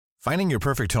Finding your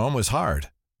perfect home was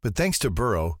hard, but thanks to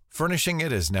Burrow, furnishing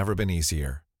it has never been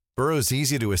easier. Burrow's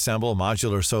easy-to-assemble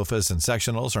modular sofas and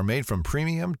sectionals are made from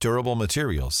premium, durable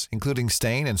materials, including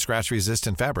stain and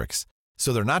scratch-resistant fabrics.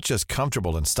 So they're not just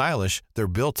comfortable and stylish, they're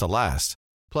built to last.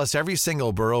 Plus, every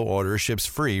single Burrow order ships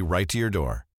free right to your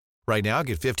door. Right now,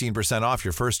 get 15% off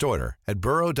your first order at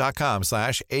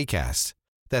burrow.com/ACAST.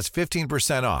 That's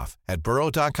 15% off at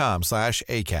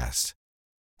burrow.com/ACAST.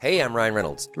 Hey, I'm Ryan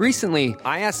Reynolds. Recently,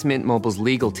 I asked Mint Mobile's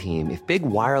legal team if big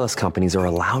wireless companies are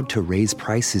allowed to raise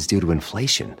prices due to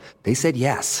inflation. They said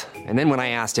yes. And then when I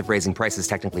asked if raising prices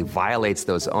technically violates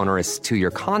those onerous two-year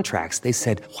contracts, they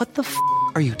said, "What the f***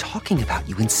 are you talking about,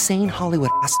 you insane Hollywood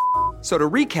ass?" So to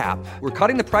recap, we're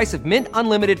cutting the price of Mint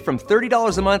Unlimited from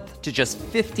 $30 a month to just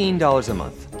 $15 a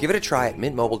month. Give it a try at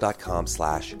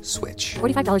mintmobile.com/switch.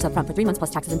 $45 up front for 3 months plus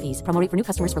taxes and fees. Promo rate for new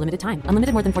customers for limited time.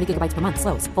 Unlimited more than 40 gigabytes per month.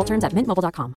 Slows full terms at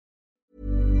mintmobile.com.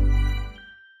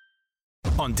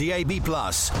 On DAB+,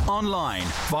 online,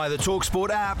 via the TalkSport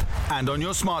app and on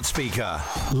your smart speaker.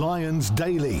 Lions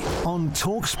Daily on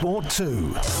TalkSport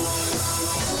 2.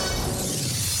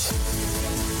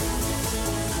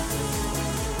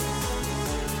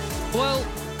 Well,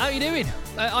 how are you doing?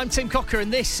 I'm Tim Cocker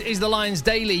and this is the Lions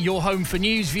Daily, your home for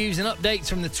news, views and updates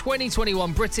from the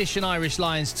 2021 British and Irish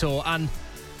Lions Tour. And do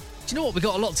you know what? We've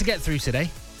got a lot to get through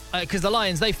today. Because the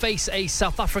Lions, they face a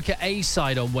South Africa A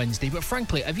side on Wednesday. But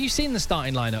frankly, have you seen the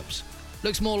starting lineups?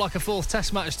 Looks more like a fourth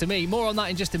test match to me. More on that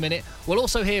in just a minute. We'll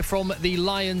also hear from the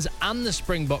Lions and the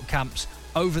Springbok camps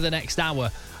over the next hour.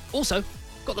 Also,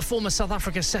 got the former South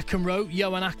Africa second row,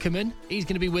 Johan Ackerman. He's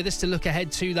going to be with us to look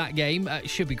ahead to that game. It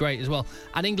should be great as well.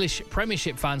 And English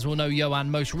Premiership fans will know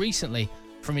Johan most recently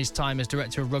from his time as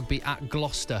Director of Rugby at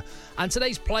Gloucester. And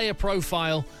today's player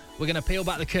profile, we're going to peel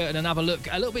back the curtain and have a look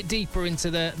a little bit deeper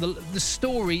into the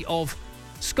story of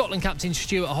Scotland captain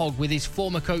Stuart Hogg with his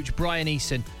former coach Brian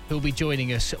Eason, who'll be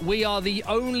joining us. We are the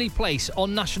only place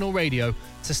on national radio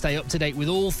to stay up to date with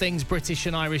all things British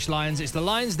and Irish Lions. It's the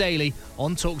Lions Daily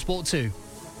on TalkSport 2.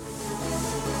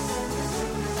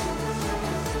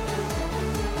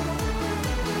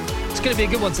 It's going to be a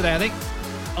good one today, I think.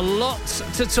 A lot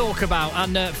to talk about.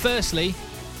 And firstly,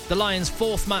 the Lions'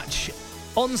 fourth match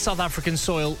on South African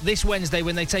soil this Wednesday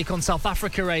when they take on South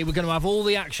Africa A. We're going to have all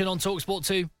the action on TalkSport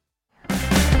 2.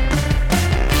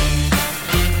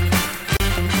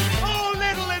 Oh,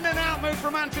 little in and out move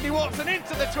from Anthony Watson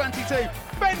into the 22.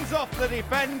 Bends off the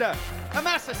defender. And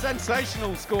that's a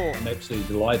sensational score. I'm absolutely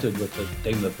delighted with the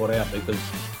team they put out because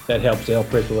that helps our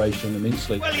preparation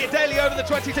immensely. Elliot Daly over the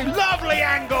 22. Lovely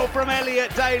angle from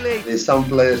Elliot Daly. There's some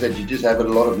players that you just have a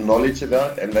lot of knowledge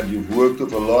about and that you've worked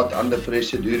with a lot under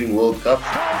pressure during World Cup.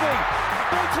 Colby,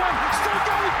 big one, still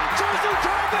going. Chesley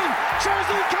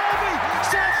Colby,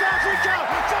 South Africa,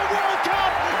 the World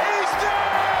Cup is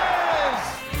theirs.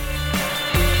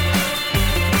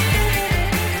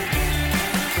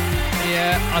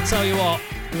 Yeah, I'll tell you what.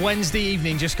 Wednesday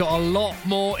evening just got a lot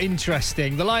more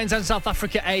interesting. The Lions and South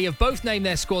Africa A have both named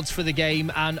their squads for the game,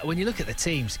 and when you look at the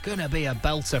teams, gonna be a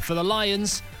belter. For the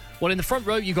Lions, well, in the front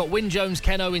row, you've got Wyn Jones,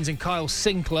 Ken Owens and Kyle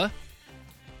Sinclair.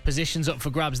 Positions up for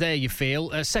grabs there, you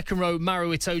feel. Second row,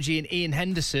 Maro Itoje and Ian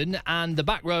Henderson, and the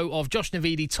back row of Josh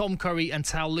Navidi, Tom Curry and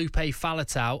Taulupe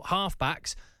Faletau.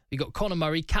 Halfbacks, you've got Conor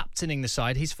Murray captaining the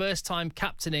side. His first time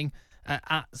captaining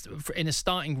in a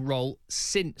starting role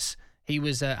since he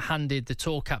was handed the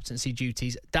tour captaincy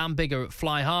duties. Dan Biggar at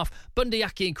fly half. Bundy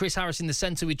Aki and Chris Harris in the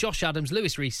centre with Josh Adams,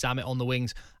 Lewis Rees-Zammit on the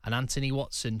wings. And Anthony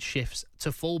Watson shifts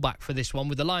to fullback for this one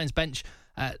with the Lions bench.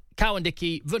 Cowan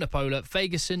Dickey, Vunipola,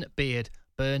 Fagerson, Beard,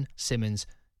 Byrne, Simmons,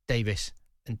 Davis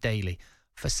and Daly.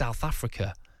 For South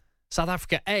Africa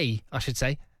A, I should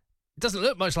say, doesn't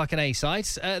look much like an A side.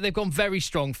 They've gone very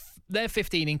strong. Their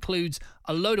 15 includes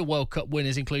a load of World Cup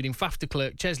winners, including Faf de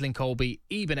Klerk, Cheslin Colby,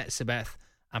 Eben Etzebeth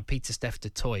and Pieter-Steph du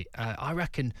Toit. I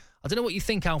reckon, I don't know what you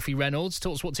think, Alfie Reynolds.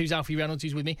 TalkSport 2's Alfie Reynolds,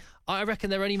 who's with me. I reckon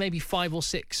they're only maybe 5 or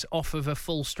 6 off of a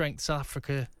full-strength South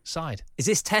Africa side. Is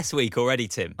this test week already,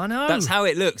 Tim? I know. That's how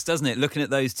it looks, doesn't it? Looking at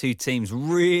those two teams.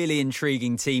 Really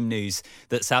intriguing team news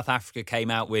that South Africa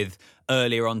came out with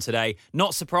earlier on today.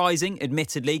 Not surprising,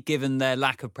 admittedly, given their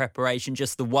lack of preparation.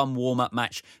 Just the one warm-up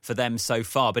match for them so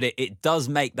far. But it does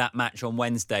make that match on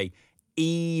Wednesday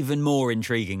even more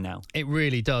intriguing now. It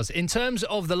really does. In terms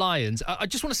of the Lions, I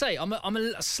just want to say I'm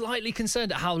slightly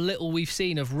concerned at how little we've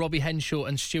seen of Robbie Henshaw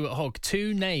and Stuart Hogg.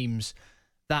 2 names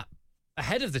that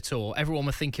ahead of the tour everyone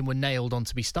were thinking were nailed on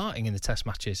to be starting in the test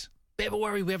matches. Bit of a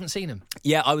worry we haven't seen them.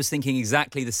 Yeah, I was thinking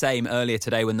exactly the same earlier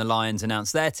today when the Lions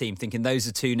announced their team, thinking those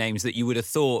are 2 names that you would have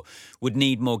thought would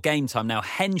need more game time. Now,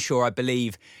 Henshaw, I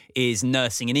believe, is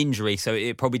nursing an injury, so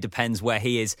it probably depends where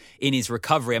he is in his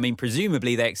recovery. I mean,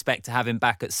 presumably they expect to have him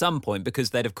back at some point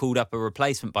because they'd have called up a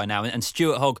replacement by now. And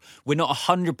Stuart Hogg, we're not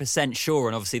 100% sure,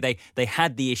 and obviously they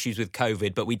had the issues with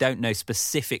COVID, but we don't know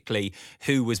specifically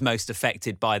who was most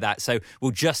affected by that. So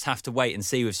we'll just have to wait and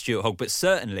see with Stuart Hogg. But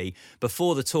certainly,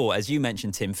 before the tour, as you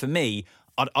mentioned, Tim, for me,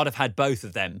 I'd have had both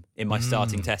of them in my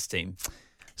starting Test team.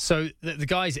 So the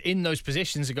guys in those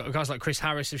positions, guys like Chris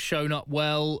Harris have shown up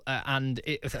well, and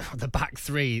the back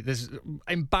three, there's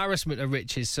embarrassment of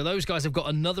riches. So those guys have got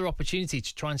another opportunity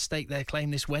to try and stake their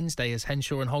claim this Wednesday, as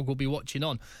Henshaw and Hogg will be watching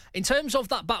on. In terms of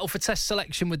that battle for Test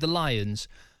selection with the Lions,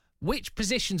 which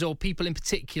positions or people in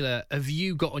particular have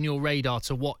you got on your radar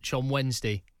to watch on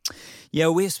Wednesday? Yeah,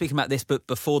 we were speaking about this but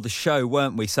before the show,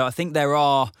 weren't we? So I think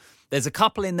there's a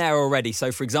couple in there already.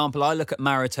 So, for example, I look at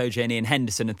Maro Itoje and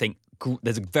Henderson and think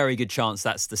there's a very good chance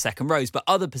that's the second rows. But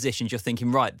other positions, you're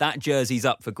thinking, right, that jersey's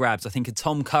up for grabs. I think of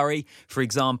Tom Curry, for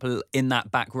example, in that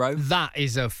back row. That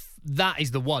is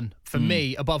the one for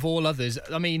me above all others.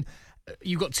 I mean,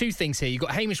 you've got two things here. You've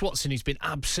got Hamish Watson, who's been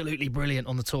absolutely brilliant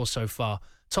on the tour so far.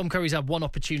 Tom Curry's had one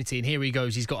opportunity, and here he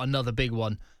goes. He's got another big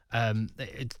one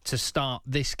to start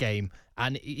this game,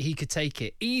 and he could take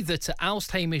it either to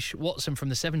oust Hamish Watson from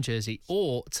the 7 jersey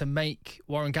or to make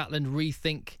Warren Gatland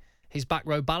rethink his back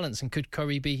row balance. And could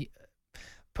Curry be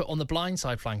put on the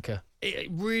blindside flanker?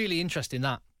 Really interesting,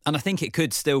 that. And I think it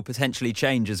could still potentially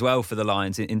change as well for the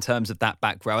Lions in terms of that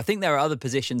back row. I think there are other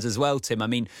positions as well, Tim. I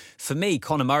mean, for me,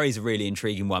 Conor Murray's a really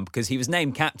intriguing one because he was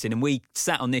named captain, and we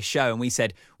sat on this show and we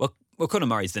said, well, Conor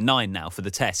Murray's the 9 now for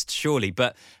the Test, surely.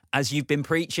 But as you've been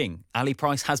preaching, Ali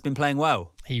Price has been playing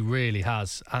well. He really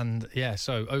has. And yeah,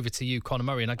 so over to you, Conor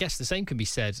Murray. And I guess the same can be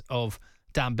said of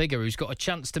Dan Biggar, who's got a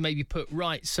chance to maybe put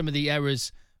right some of the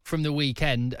errors from the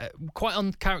weekend. Quite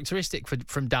uncharacteristic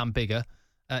from Dan Biggar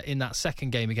in that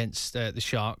second game against the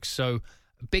Sharks. So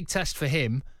big test for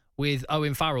him with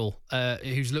Owen Farrell,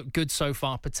 who's looked good so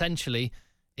far, potentially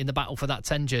in the battle for that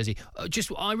 10 jersey.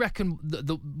 I reckon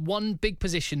the one big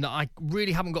position that I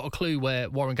really haven't got a clue where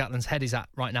Warren Gatland's head is at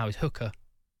right now is hooker.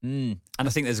 And I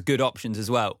think there's good options as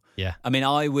well. Yeah. I mean,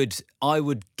 I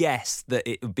would guess that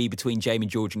it would be between Jamie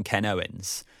George and Ken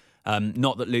Owens.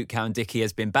 Not that Luke Cowan-Dickie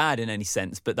has been bad in any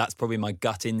sense, but that's probably my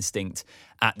gut instinct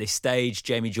at this stage.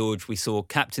 Jamie George, we saw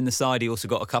captain the side. He also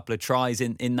got a couple of tries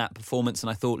in that performance, and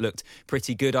I thought looked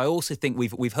pretty good. I also think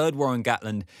we've heard Warren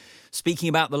Gatland speaking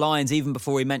about the Lions even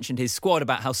before he mentioned his squad,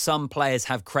 about how some players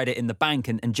have credit in the bank,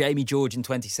 and Jamie George in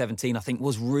 2017 I think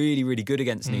was really, really good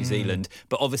against New Zealand.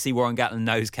 But obviously Warren Gatland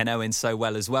knows Ken Owens so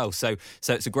well as well. So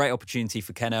it's a great opportunity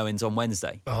for Ken Owens on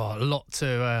Wednesday. Oh, a lot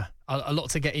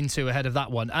to get into ahead of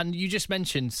that one. And you just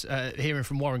mentioned hearing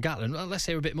from Warren Gatland. Well, let's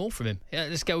hear a bit more from him.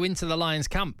 Let's go into the Lions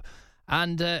camp.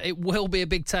 And it will be a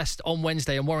big test on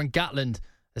Wednesday. And Warren Gatland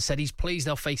has said he's pleased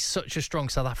they'll face such a strong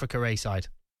South Africa A side.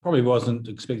 Probably wasn't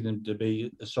expecting them to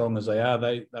be as strong as they are.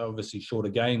 They're obviously shorter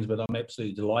games, but I'm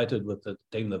absolutely delighted with the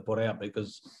team they've put out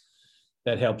because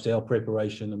that helps our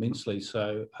preparation immensely.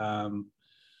 So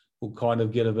we'll kind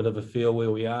of get a bit of a feel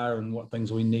where we are and what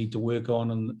things we need to work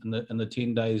on in the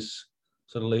 10 days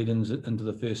sort of lead into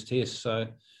the first test. So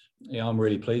yeah, I'm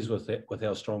really pleased with that, with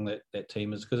how strong that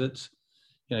team is, because it's,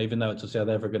 even though it's a South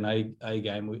African A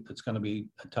game, it's going to be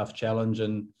a tough challenge,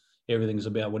 and everything's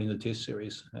about winning the Test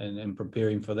series and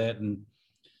preparing for that. And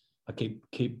I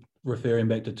keep referring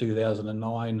back to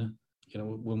 2009.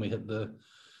 When we hit the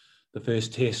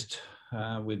first Test,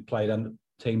 we'd played under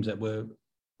teams that were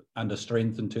under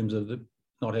strength in terms of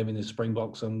not having the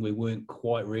Springboks, and we weren't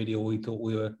quite ready, or we thought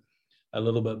we were a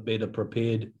little bit better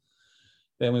prepared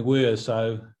than we were.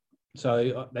 So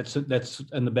that's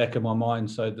in the back of my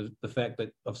mind. So the fact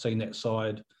that I've seen that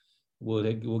side,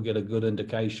 we'll get a good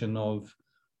indication of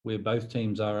where both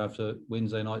teams are after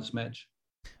Wednesday night's match.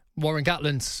 Warren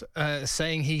Gatland's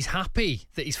saying he's happy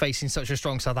that he's facing such a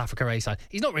strong South Africa A side.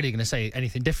 He's not really going to say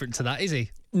anything different to that, is he?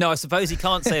 No, I suppose he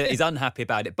can't say that he's unhappy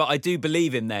about it, but I do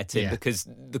believe him there, Tim, because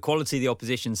the quality of the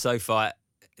opposition so far,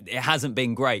 it hasn't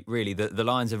been great, really. The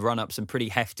Lions have run up some pretty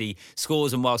hefty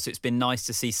scores, and whilst it's been nice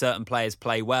to see certain players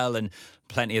play well and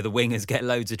plenty of the wingers get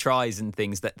loads of tries and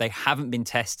things, that they haven't been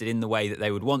tested in the way that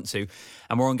they would want to.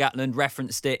 And Warren Gatland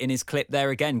referenced it in his clip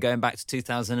there again, going back to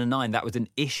 2009. That was an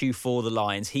issue for the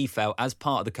Lions. He felt, as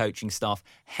part of the coaching staff,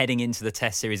 heading into the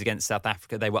Test series against South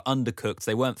Africa, they were undercooked.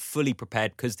 They weren't fully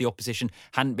prepared because the opposition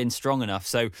hadn't been strong enough.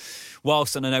 So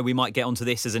whilst, and I know we might get onto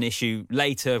this as an issue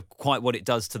later, quite what it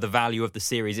does to the value of the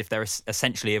series if they're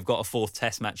essentially have got a fourth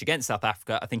Test match against South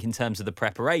Africa, I think in terms of the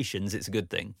preparations, it's a good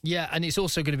thing. Yeah, and it's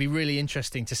also going to be really interesting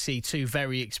interesting to see two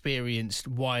very experienced,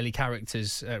 wily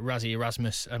characters, Rassie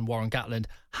Erasmus and Warren Gatland,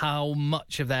 how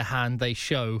much of their hand they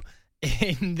show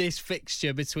in this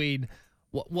fixture between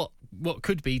what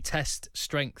could be test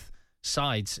strength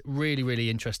sides. Really, really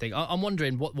interesting. I'm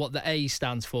wondering what the A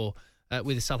stands for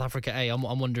with the South Africa A. I'm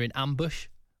wondering ambush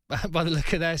by the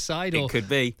look of their side. It could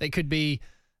be. It could be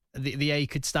the A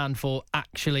could stand for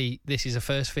actually this is a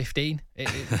first 15.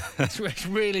 It's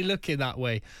really looking that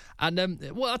way. And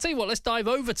I'll tell you what, let's dive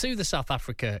over to the South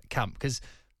Africa camp, because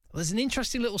there's an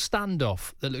interesting little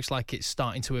standoff that looks like it's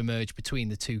starting to emerge between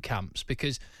the two camps.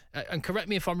 Because, and correct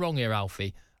me if I'm wrong here,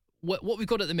 Alfie, what we've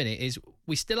got at the minute is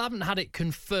we still haven't had it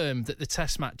confirmed that the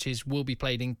test matches will be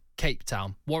played in Cape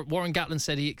Town. Warren Gatland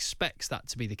said he expects that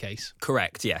to be the case.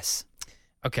 Correct, yes.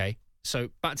 Okay, so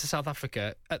back to South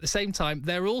Africa. At the same time,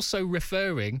 they're also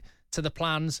referring to the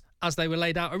plans as they were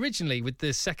laid out originally, with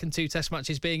the second two test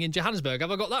matches being in Johannesburg.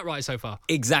 Have I got that right so far?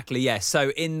 Exactly, yes. So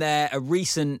in a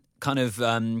recent kind of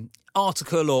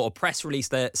article or press release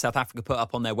that South Africa put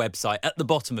up on their website, at the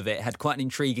bottom of it had quite an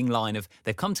intriguing line of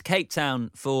they've come to Cape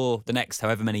Town for the next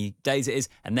however many days it is,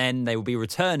 and then they will be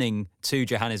returning to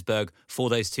Johannesburg for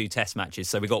those two test matches.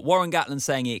 So we got Warren Gatland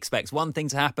saying he expects one thing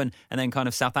to happen, and then kind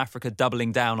of South Africa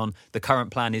doubling down on the current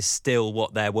plan is still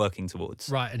what they're working towards.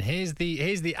 Right, and here's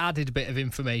the added bit of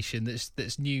information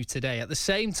that's new today. At the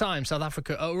same time, South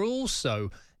Africa are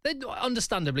also, they're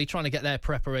understandably trying to get their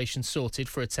preparation sorted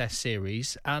for a test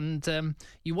series, and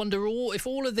you wonder if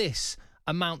all of this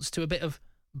amounts to a bit of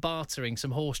bartering,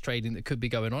 some horse trading that could be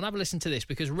going on. Have a listen to this,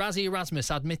 because Rassie Erasmus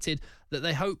admitted that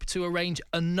they hope to arrange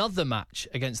another match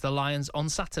against the Lions on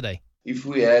Saturday. If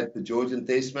we had the Georgian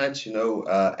Test match,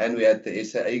 and we had the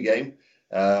SAA game,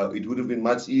 it would have been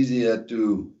much easier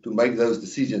to make those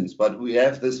decisions. But we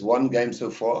have this one game so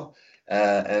far,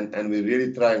 and we're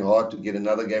really trying hard to get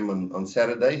another game on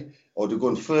Saturday, or to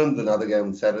confirm another game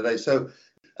on Saturday. So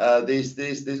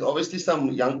there's obviously some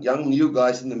young new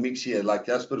guys in the mix here, like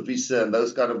Jasper Wiese and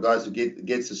those kind of guys who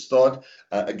gets a start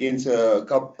against a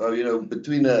couple,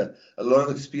 between a lot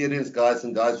of experienced guys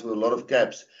and guys with a lot of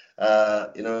caps.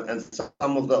 And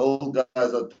some of the old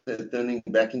guys are turning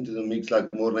back into the mix,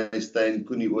 like Morne Steyn,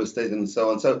 Kuni Oosthuizen, and so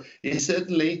on. So, yes,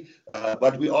 certainly,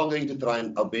 but we are going to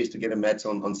try our best to get a match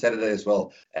on Saturday as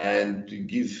well, and to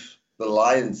give the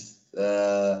Lions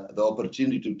the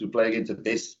opportunity to play against the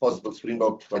best possible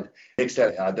Springbok. But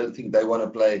actually, I don't think they want to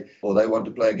play, or they want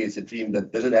to play against a team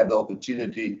that doesn't have the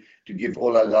opportunity to give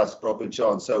all our guys a proper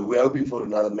chance. So we're hoping for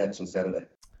another match on Saturday.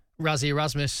 Rassie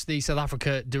Erasmus, the South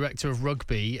Africa director of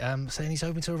rugby, saying he's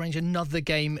hoping to arrange another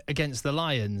game against the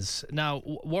Lions. Now,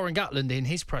 Warren Gatland, in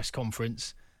his press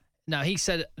conference, he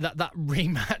said that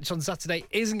rematch on Saturday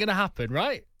isn't going to happen,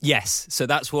 right? Yes, so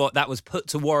that was put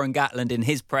to Warren Gatland in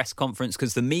his press conference,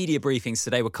 because the media briefings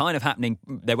today were kind of happening,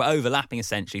 they were overlapping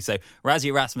essentially. So Rassie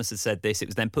Erasmus had said this, it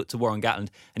was then put to Warren Gatland,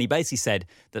 and he basically said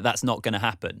that that's not going to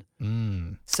happen.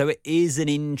 So it is an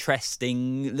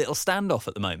interesting little standoff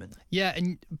at the moment. Yeah,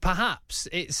 and perhaps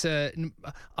it's I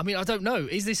don't know,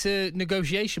 is this a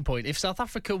negotiation point? If South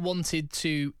Africa wanted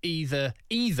to either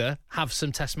have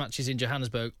some test matches in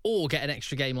Johannesburg or get an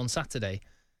extra game on Saturday,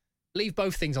 leave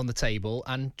both things on the table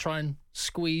and try and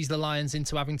squeeze the Lions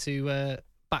into having to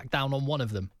back down on one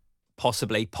of them.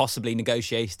 Possibly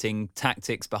negotiating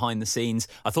tactics behind the scenes.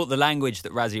 I thought the language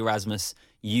that Rassie Erasmus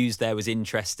used there was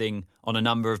interesting on a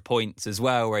number of points as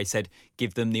well, where he said,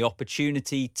 give them the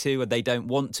opportunity to, and they don't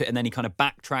want to, and then he kind of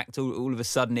backtracked all of a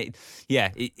sudden.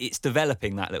 It's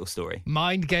developing, that little story.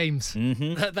 Mind games.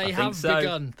 Mm-hmm. They have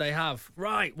begun. They have.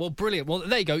 Right, well, brilliant. Well,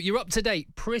 there you go. You're up to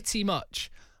date pretty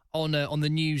much on the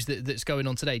news that's going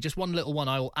on today. Just one little one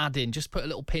I will add in, just put a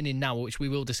little pin in now, which we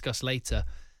will discuss later.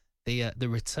 The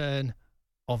return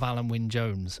of Alun Wyn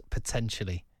Jones,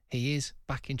 potentially. He is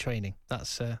back in training.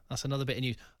 That's another bit of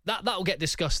news. That'll get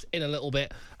discussed in a little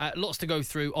bit. Lots to go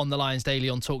through on the Lions Daily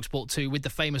on TalkSport 2 with the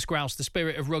famous grouse, the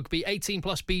spirit of rugby,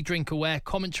 18+, be drink aware,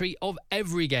 commentary of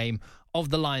every game of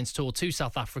the Lions tour to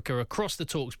South Africa across the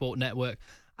TalkSport network.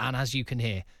 And as you can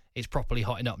hear, it's properly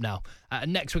hotting up now.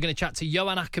 Next, we're going to chat to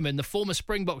Johan Ackerman, the former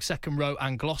Springbok second row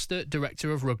and Gloucester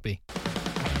director of rugby.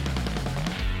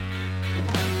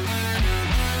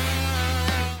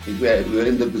 If we were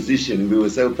in the position, we were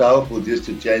so powerful just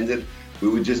to change it, we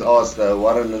would just ask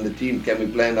Warren and the team, can we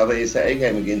play another SAA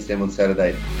game against them on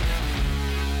Saturday?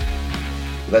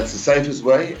 That's the safest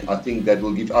way. I think that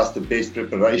will give us the best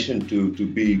preparation to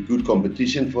be good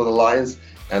competition for the Lions,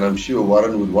 and I'm sure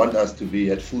Warren would want us to be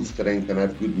at full strength and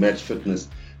have good match fitness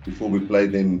before we play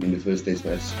them in the first test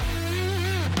match.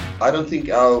 I don't think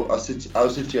our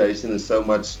situation is so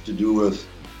much to do with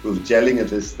gelling at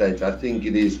this stage. I think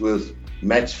it is with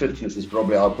match fitness is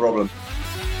probably our problem.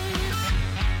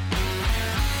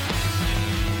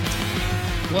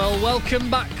 Well, welcome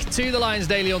back to the Lions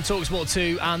Daily on TalkSport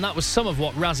 2, and that was some of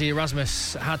what Rassie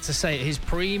Erasmus had to say at his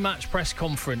pre-match press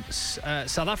conference.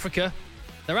 South Africa,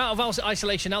 they're out of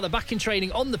isolation now. They're back in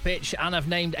training on the pitch and have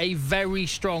named a very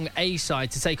strong A side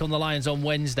to take on the Lions on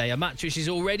Wednesday, a match which is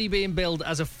already being billed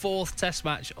as a fourth test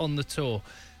match on the tour.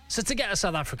 So to get a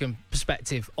South African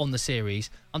perspective on the series,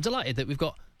 I'm delighted that we've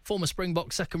got former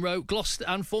Springbok second row Gloucester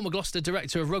and former Gloucester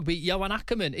director of rugby, Johan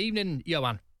Ackerman. Evening,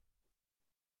 Johan.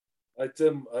 Hi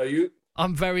Tim, how are you?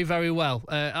 I'm very, very well.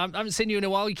 I haven't seen you in a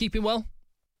while. You keeping well?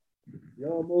 Yeah,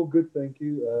 I'm all good, thank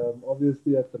you.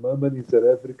 Obviously, at the moment in South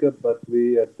Africa, but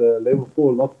we at level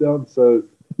 4 lockdown, so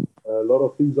a lot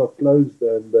of things are closed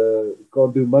and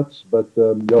can't do much. But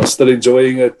still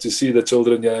enjoying it to see the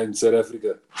children here in South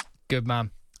Africa. Good man.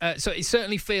 So it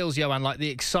certainly feels, Johan, like the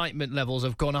excitement levels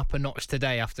have gone up a notch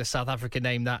today after South Africa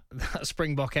named that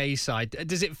Springbok A side.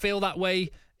 Does it feel that way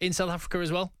in South Africa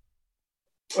as well?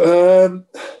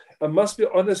 I must be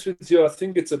honest with you. I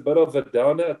think it's a bit of a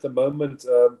downer at the moment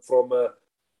from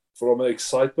an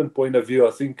excitement point of view.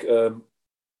 I think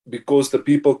because the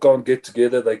people can't get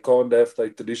together, they can't have the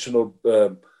traditional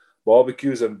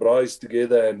barbecues and braais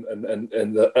together, and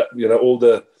all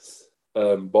the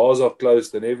bars are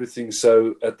closed and everything.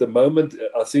 So at the moment,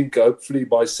 I think hopefully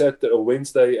by Saturday or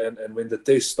Wednesday, and when the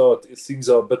tests start, things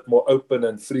are a bit more open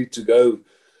and free to go.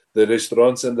 The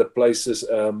restaurants and the places.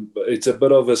 It's a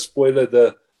bit of a spoiler at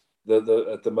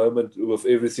the moment with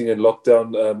everything in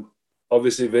lockdown.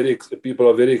 Obviously, people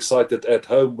are very excited at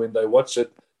home when they watch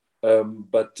it.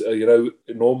 But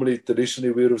normally,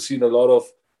 traditionally, we would have seen a lot of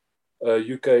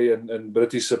UK and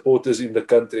British supporters in the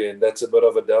country, and that's a bit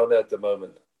of a downer at the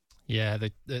moment. Yeah,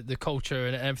 the culture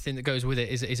and everything that goes with it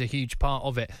is a huge part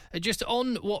of it. Just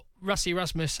on what Rassie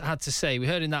Erasmus had to say, we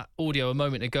heard in that audio a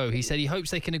moment ago, he said he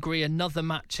hopes they can agree another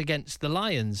match against the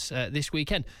Lions this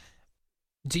weekend.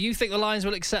 Do you think the Lions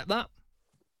will accept that?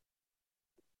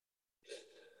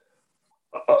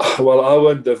 Well, I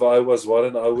wouldn't. If I was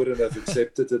Warren, I wouldn't have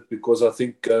accepted it because I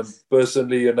think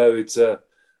personally, it's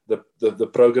the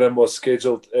program was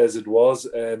scheduled as it was,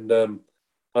 and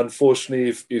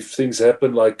unfortunately, if things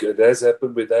happen like it has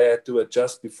happened, where they had to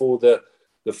adjust before the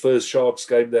first Sharks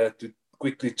game, they had to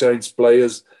quickly change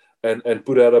players and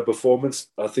put out a performance.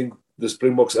 I think the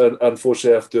Springboks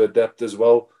unfortunately have to adapt as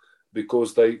well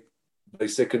because their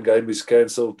second game is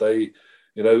cancelled. They,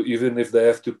 even if they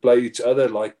have to play each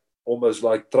other almost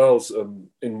like trials.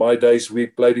 In my days, we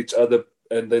played each other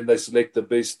and then they select the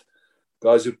best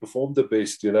guys who perform the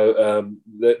best.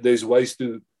 There's ways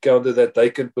to counter that. They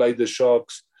can play the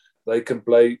Sharks, they can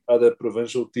play other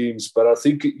provincial teams, but I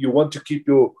think you want to keep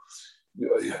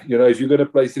if you're going to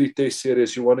play 3 test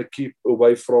series, you want to keep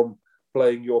away from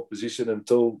playing your opposition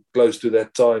until close to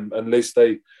that time, unless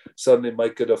they suddenly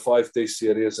make it a 5 test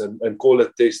series and call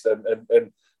it test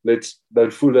and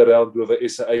don't fool around with an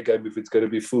SAA game if it's going to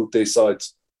be full test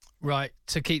sides. Right,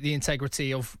 to keep the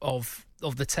integrity of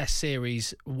the test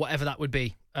series, whatever that would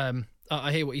be.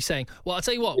 I hear what you're saying. Well, I'll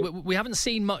tell you what, we haven't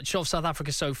seen much of South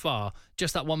Africa so far,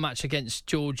 just that one match against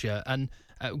Georgia. And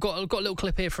got a little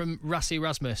clip here from Rassie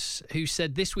Erasmus, who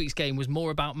said this week's game was more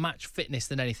about match fitness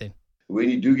than anything. When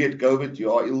you do get COVID,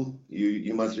 you are ill.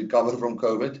 You must recover from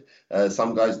COVID.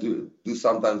 Some guys do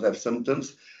sometimes have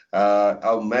symptoms.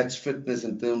 Our match fitness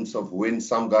in terms of when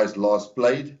some guys last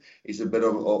played is a bit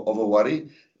of a worry.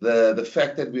 The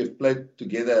fact that we've played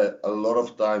together a lot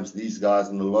of times, these guys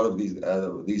and a lot of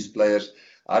these players,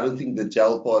 I don't think the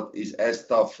gel part is as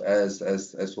tough as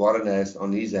Warren has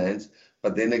on his hands.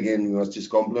 But then again, we must just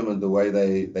compliment the way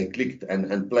they clicked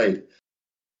and played.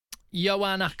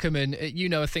 Johan Ackerman, you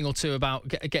know a thing or two about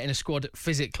getting a squad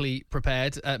physically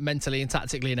prepared, mentally and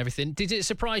tactically and everything. Did it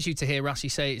surprise you to hear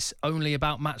Rassie say it's only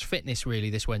about match fitness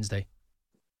really this Wednesday?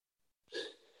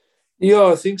 Yeah,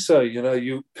 I think so.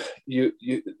 It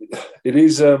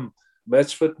is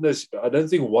match fitness. I don't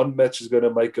think one match is going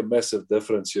to make a massive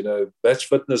difference. Match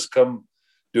fitness come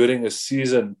during a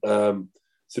season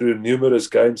through numerous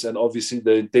games and obviously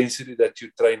the intensity that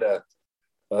you train at.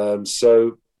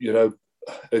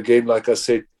 Again, like I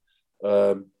said,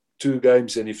 2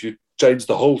 games, and if you change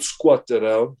the whole squad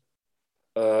around,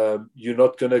 you're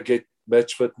not going to get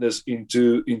match fitness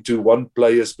into one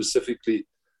player specifically.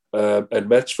 And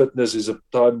match fitness is a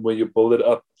time when you build it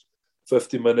up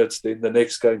 50 minutes, then the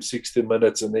next game 60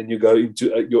 minutes, and then you go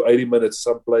into your 80 minutes.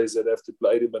 Some players that have to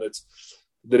play 80 minutes.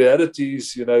 The reality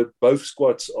is, both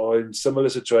squads are in similar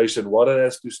situation. One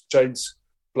has to change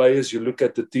players. You look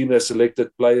at the team that selected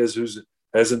players who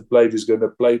hasn't played is going to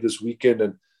play this weekend,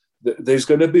 and there's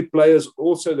going to be players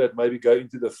also that maybe go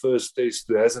into the first test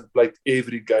who hasn't played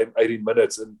every game 80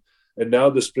 minutes. And now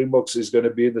the Springboks is going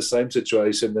to be in the same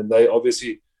situation. And they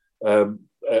obviously, Warren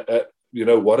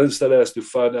still has to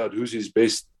find out who's his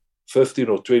best 15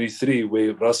 or 23,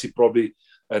 where Rassie probably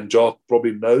and Jock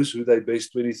probably knows who their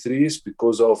best 23 is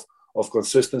because of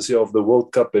consistency of the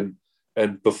World Cup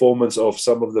and performance of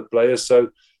some of the players. So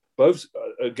both,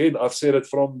 again, I've said it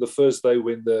from the first day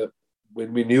when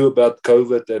we knew about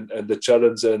COVID and the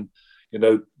challenge, and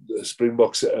the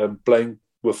Springboks playing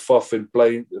with FOF and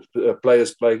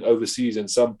players playing overseas and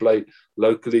some play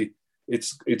locally.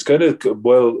 It's going to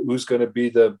boil who's going to be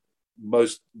the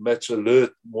most match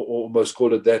alert, or almost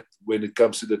call it that, when it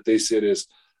comes to the Test series.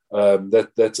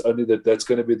 That's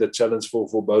going to be the challenge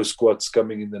for both squads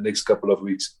coming in the next couple of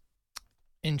weeks.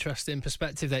 Interesting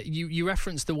perspective there. You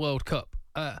referenced the World Cup.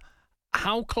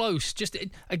 How close, just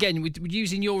again,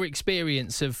 using your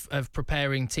experience of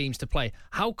preparing teams to play,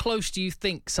 how close do you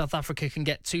think South Africa can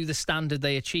get to the standard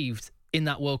they achieved in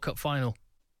that World Cup final?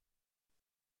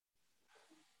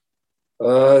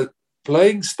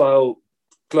 Playing style,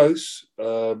 close.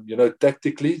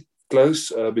 Tactically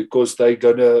close, because they're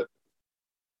going to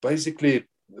basically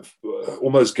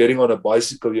almost getting on a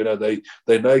bicycle.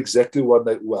 They know exactly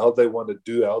how they want to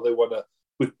do, how they want to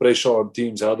put pressure on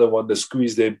teams, how they want to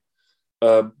squeeze them.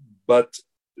 But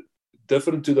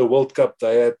different to the World Cup,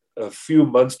 they had a few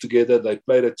months together. They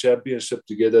played a championship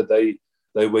together. They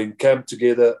were in camp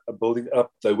together, building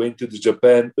up. They went to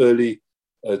Japan early,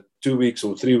 2 weeks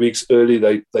or 3 weeks early.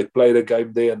 They played a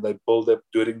game there and they built up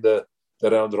during the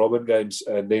round robin games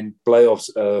and then playoffs.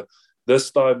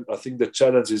 This time, I think the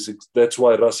challenge is, that's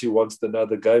why Rassie wants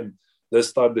another game.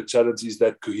 This time, the challenge is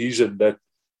that cohesion,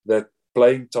 that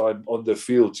playing time on the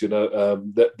field.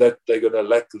 That they're going to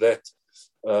lack that.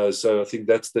 So I think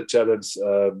that's the challenge.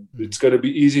 It's going to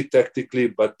be easy tactically,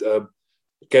 but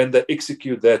can they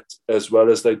execute that as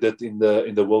well as they did in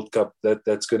the World Cup?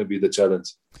 That's going to be the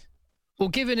challenge. Well,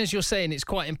 given, as you're saying, it's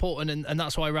quite important, and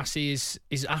that's why Rassie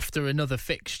is after another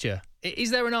fixture.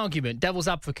 Is there an argument, devil's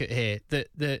advocate here, that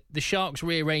the Sharks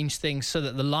rearranged things so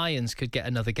that the Lions could get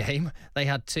another game? They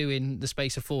had two in the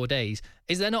space of 4 days.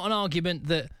 Is there not an argument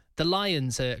that the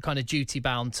Lions are kind of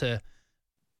duty-bound to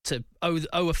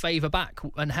owe a favour back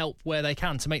and help where they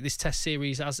can to make this Test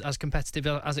series as competitive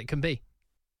as it can be?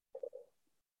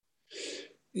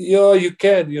 Yeah, you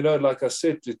can. Like I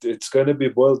said, it's going to be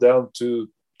boiled down to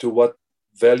what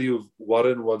value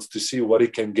Warren wants to see, what he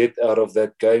can get out of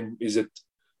that game. Is it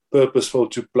purposeful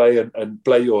to play and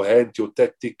play your hand, your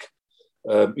tactic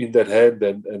in that hand,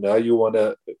 and how you want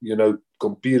to,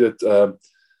 compete it.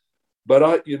 But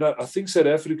I think South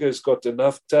Africa has got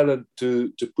enough talent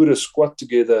to put a squad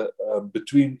together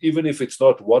between, even if it's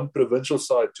not one provincial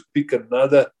side, to pick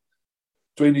another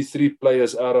 23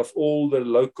 players out of all the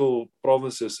local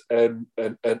provinces and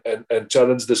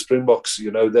challenge the Springboks.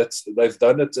 They've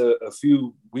done it a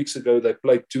few weeks ago. They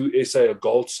played two SA, a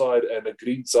gold side and a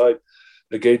green side,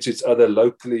 against each other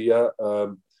locally.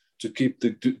 To keep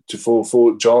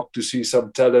for Jock to see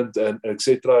some talent and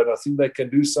etc. And I think they can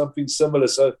do something similar.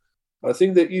 So I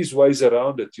think there is ways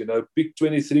around it. Pick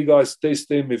 23 guys, test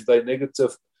them. If they're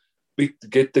negative,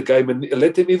 get the game and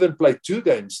let them even play 2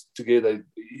 games together.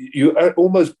 You are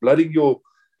almost blooding your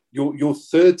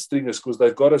third stringers, because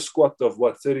they've got a squad of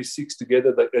 36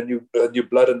 together, and you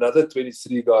blood another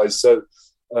 23 guys. So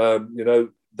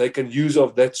they can use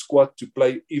of that squad to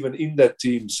play even in that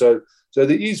team. So there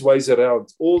is ways around.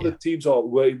 All the teams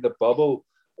were in the bubble,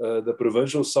 the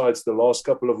provincial sides, the last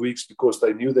couple of weeks, because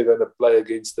they knew they're going to play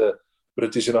against the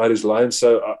British and Irish Lions.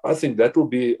 So I think that will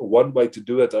be one way to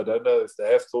do it. I don't know if they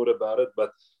have thought about it,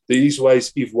 but there is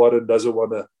ways if Warren doesn't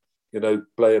want to,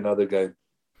 play another game.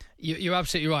 You're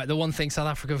absolutely right. The one thing South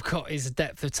Africa have got is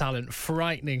depth of talent,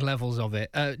 frightening levels of it.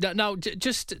 Now,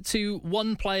 just to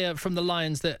one player from the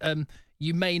Lions that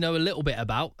you may know a little bit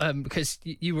about, because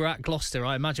you were at Gloucester,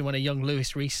 I imagine, when a young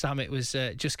Lewis Rees-Zammit was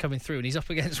just coming through, and he's up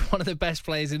against one of the best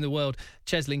players in the world,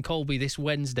 Cheslin Kolbe, this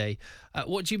Wednesday.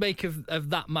 What do you make of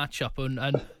that matchup,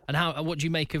 and how? What do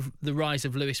you make of the rise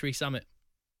of Lewis Rees-Zammit?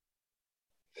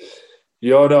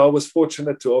 Yeah, no, I was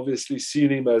fortunate to obviously see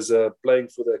him as playing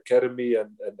for the academy, and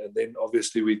then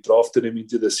obviously we drafted him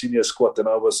into the senior squad, and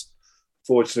I was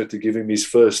fortunate to give him his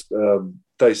first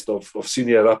taste of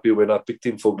senior rugby when I picked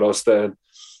him for Gloucester, and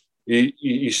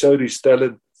he showed his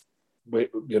talent,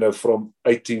 from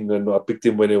 18, and I picked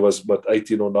him when he was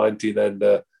 18 or 19, and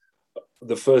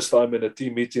the first time in a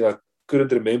team meeting I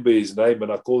couldn't remember his name,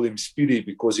 and I called him Speedy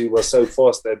because he was so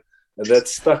fast, and that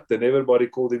stuck, and everybody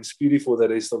called him Speedy for the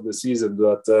rest of the season.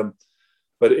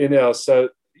 But anyhow, so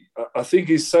I think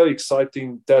he's so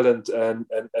exciting talent, and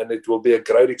it will be a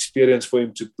great experience for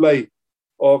him to play,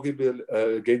 arguably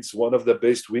against one of the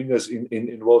best wingers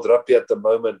in world rugby at the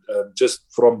moment. Just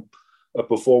from a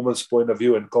performance point of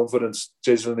view and confidence,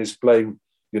 Cheslin is playing,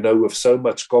 with so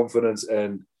much confidence,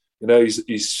 and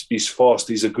he's fast.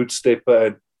 He's a good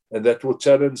stepper, and that will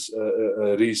challenge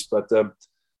Reece. But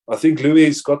I think Louis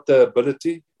has got the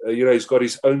ability. He's got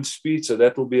his own speed, so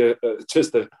that will be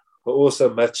just an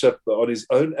awesome matchup on his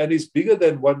own. And he's bigger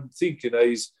than one think.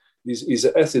 He's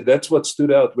an athlete. That's what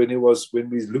stood out when we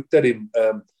looked at him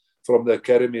from the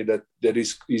academy. That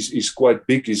he's quite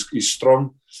big. He's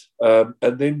strong.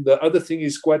 And then the other thing,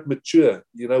 is quite mature.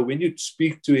 When you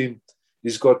speak to him,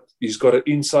 he's got an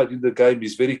insight in the game.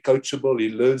 He's very coachable. He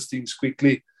learns things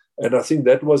quickly. And I think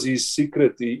that was his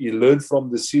secret. He learned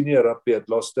from the senior rugby at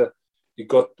Gloucester. He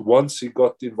got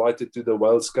invited to the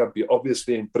Wales Cup. He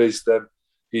obviously impressed them.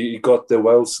 He got the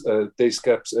Wales Test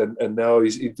caps, and now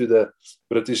he's into the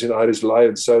British and Irish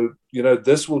Lions. So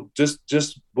this will just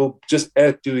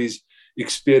add to his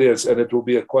experience, and it will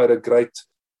be quite a great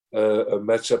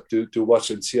matchup to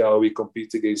watch and see how he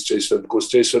compete against Cheslin,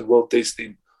 because Cheslin will test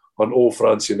him on all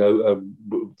fronts,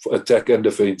 attack and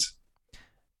defence.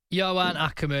 Johan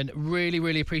Ackerman, really,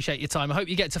 really appreciate your time. I hope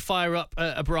you get to fire up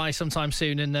a braai sometime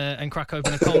soon and crack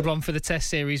open a cold one for the Test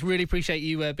series. Really appreciate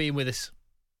you being with us.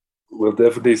 Well,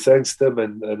 definitely. Thanks, Tim,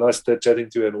 and nice chatting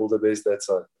to you, and all the best that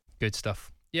side. Good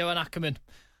stuff. Johan Ackerman,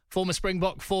 former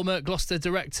Springbok, former Gloucester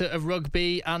Director of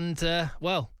Rugby, and,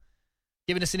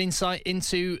 giving us an insight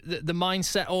into the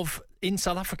mindset in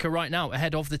South Africa right now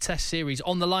ahead of the Test series.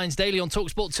 On the Lions Daily on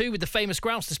TalkSport 2 with the famous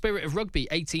grouse, the spirit of rugby,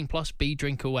 18+, be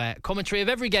drink aware. Commentary of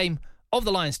every game of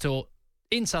the Lions Tour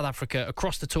in South Africa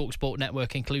across the TalkSport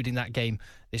network, including that game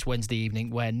this Wednesday evening,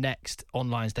 where next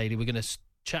on Lions Daily we're going to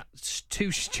chat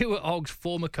to Stuart Hogg's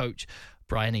former coach,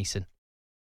 Brian Eason.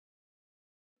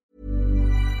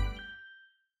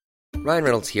 Ryan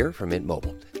Reynolds here from Mint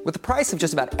Mobile. With the price of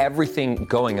just about everything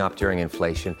going up during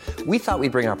inflation, we thought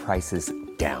we'd bring our prices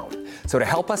down. So to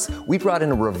help us, we brought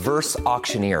in a reverse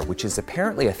auctioneer, which is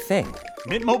apparently a thing.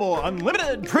 Mint Mobile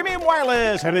Unlimited Premium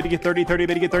Wireless. How to get 30, 30,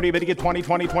 bit to get 30, bit to get 20,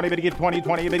 20, 20, bit to get 20,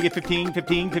 20, bit to get 15,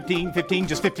 15, 15, 15,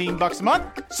 just $15 a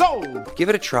month? Sold! Give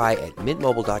it a try at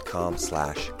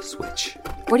mintmobile.com/switch.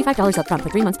 $45 up front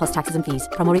for 3 months plus taxes and fees.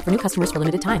 Promo rate for new customers for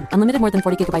limited time. Unlimited more than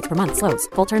 40 gigabytes per month. Slows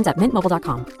full terms at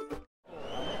mintmobile.com.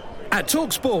 At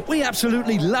TalkSport, we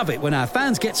absolutely love it when our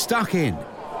fans get stuck in.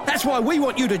 That's why we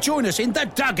want you to join us in The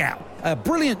Dugout, a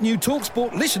brilliant new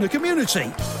TalkSport listener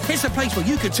community. It's a place where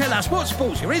you can tell us what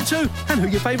sports you're into and who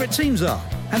your favourite teams are.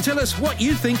 And tell us what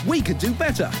you think we could do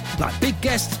better, like big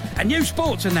guests and new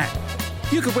sports and that.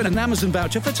 You could win an Amazon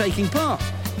voucher for taking part.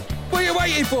 What are you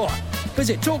waiting for?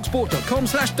 Visit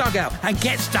TalkSport.com/dugout and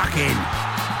get stuck in.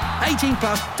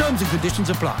 18+, terms and conditions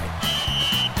apply.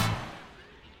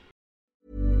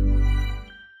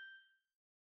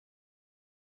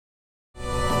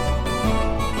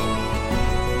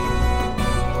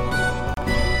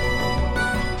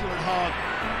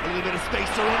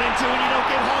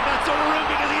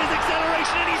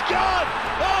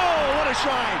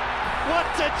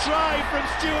 Try from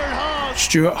Stuart Hogg.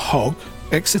 Stuart Hogg,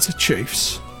 Exeter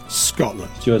Chiefs,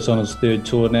 Scotland. Stuart's on his third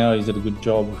tour now. He's did a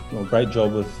great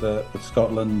job with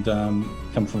Scotland.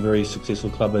 Come from a very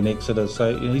successful club in Exeter,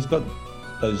 so he's got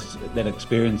that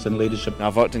experience and leadership.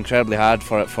 I've worked incredibly hard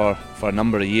for it for a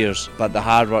number of years, but the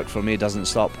hard work for me doesn't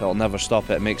stop. It'll never stop.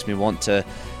 It makes me want to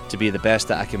be the best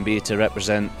that I can be, to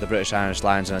represent the British Irish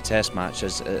Lions in a Test match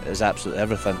is absolutely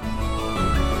everything.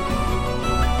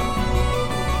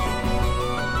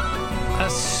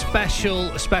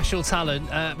 Special talent,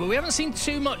 but we haven't seen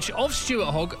too much of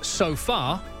Stuart Hogg so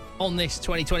far on this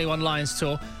 2021 Lions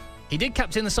tour. He did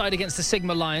captain the side against the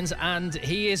Sigma Lions, and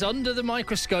he is under the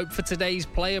microscope for today's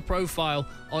player profile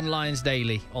on Lions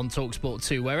Daily on TalkSport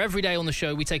 2, where every day on the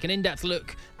show we take an in-depth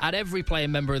look at every player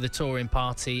member of the touring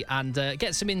party and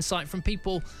get some insight from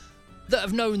people that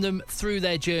have known them through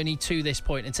their journey to this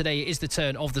point. And today it is the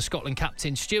turn of the Scotland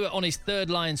captain. Stuart on his third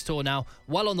Lions tour now,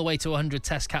 well on the way to 100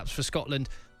 Test caps for Scotland.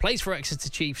 Plays for Exeter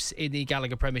Chiefs in the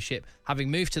Gallagher Premiership,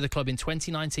 having moved to the club in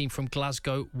 2019 from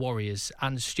Glasgow Warriors.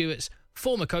 And Stuart's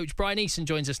former coach, Brian Eason,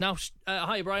 joins us now.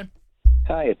 Hi, Brian.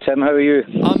 Hi, Tim. How are you?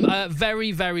 I'm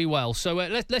very, very well. So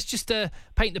let's just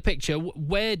paint the picture.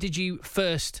 Where did you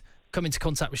first come into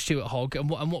contact with Stuart Hogg, and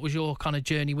what was your kind of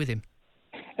journey with him?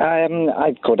 I've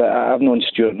known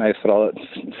Stuart now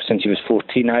since he was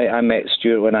 14. I met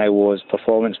Stuart when I was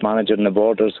performance manager in the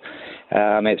Borders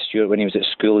I met Stuart when he was at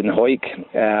school in Hawick.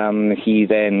 He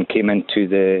then came into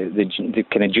the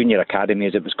kind of junior academy,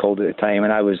 as it was called at the time,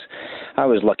 and I was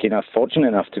lucky enough, fortunate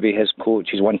enough to be his coach,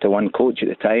 his one-to-one coach at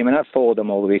the time, and I followed him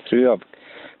all the way through. I've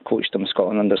coached him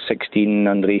Scotland under 16,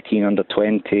 under 18, under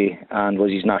 20, and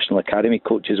was his national academy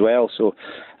coach as well. So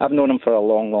I've known him for a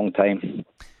long, long time.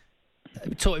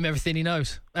 Taught him everything he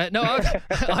knows. No,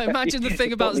 I imagine the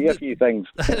thing about a few things.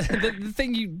 the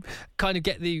thing you kind of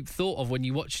get the thought of when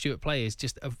you watch Stuart play is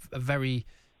just a very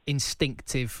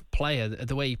instinctive player.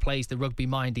 The way he plays, the rugby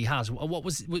mind he has. What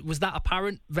was that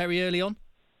apparent very early on?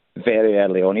 Very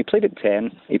early on. He played at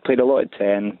 10. He played a lot at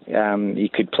 10. He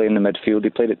could play in the midfield. He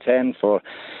played at 10 for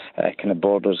kind of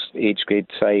Borders age grade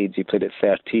sides. He played at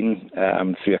 13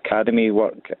 through academy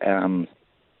work.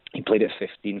 He played at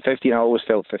 15. 15, I always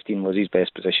felt 15 was his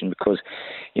best position because,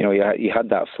 you know, he had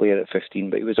that flair at 15,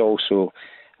 but he was also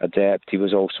adept. He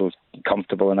was also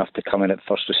comfortable enough to come in at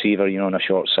first receiver, you know, on a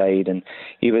short side, and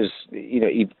he was, you know,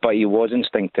 but he was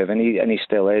instinctive, and he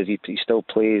still is. He still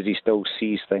plays. He still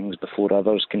sees things before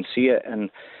others can see it, and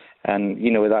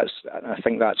you know, I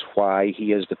think that's why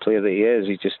he is the player that he is.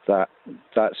 He's just that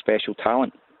special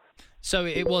talent. So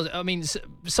it was, I mean,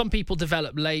 some people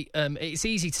develop late. It's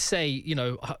easy to say, you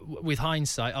know, with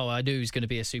hindsight, oh, I knew he was going to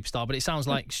be a superstar, but it sounds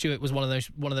like Stuart was one of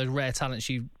those rare talents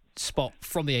you spot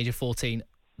from the age of 14.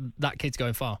 That kid's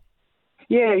going far.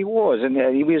 Yeah, he was, and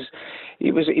he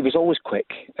was always quick.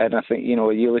 And I think, you know,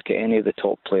 you look at any of the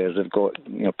top players, they've got,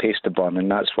 you know, pace to burn, and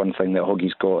that's one thing that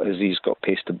Hoggy's got, is he's got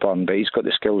pace to burn, but he's got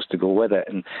the skills to go with it.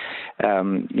 And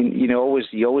you always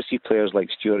see players like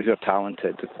Stuart who are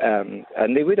talented, and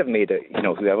they would have made it, you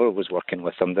know, whoever was working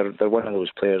with them. They're one of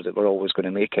those players that were always going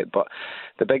to make it. But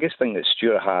the biggest thing that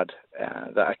Stuart had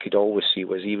that I could always see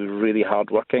was he was really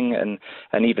hardworking, and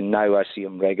even now I see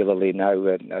him regularly now,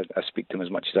 and I speak to him as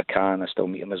much as I can. I still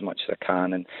meet him as much as I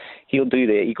can, and he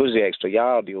goes the extra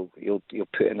yard. He'll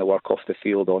put in the work off the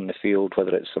field, on the field,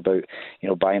 whether it's about, you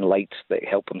know, buying lights that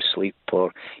help him sleep,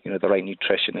 or, you know, the right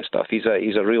nutrition and stuff. He's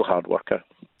a real hard worker.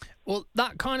 Well,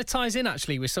 that kind of ties in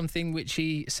actually with something which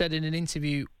he said in an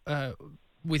interview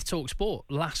with TalkSport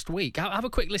last week. Have a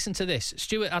quick listen to this.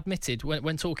 Stuart admitted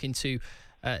when talking to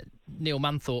Neil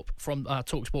Manthorpe from our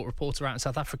TalkSport reporter out in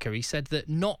South Africa, he said that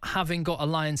not having got a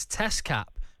Lions test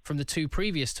cap from the two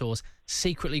previous tours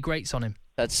secretly grates on him.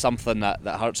 It's something that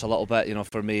hurts a little bit, you know,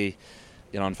 for me.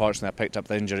 You know, unfortunately I picked up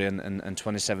the injury in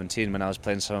 2017 when I was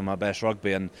playing some of my best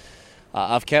rugby, and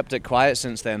I've kept it quiet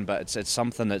since then, but it's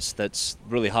something that's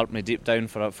really hurt me deep down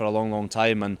for a long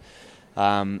time, and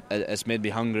it's made me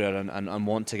hungrier and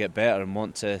want to get better and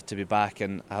want to be back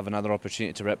and have another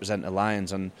opportunity to represent the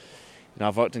Lions. And you know,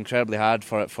 I've worked incredibly hard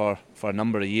for it for a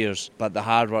number of years, but the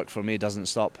hard work for me doesn't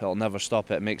stop. It'll never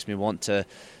stop. It makes me want to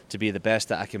be the best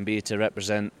that I can be to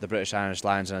represent the British Irish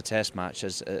Lions in a test match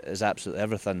is absolutely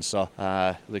everything. So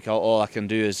look, all I can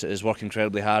do is work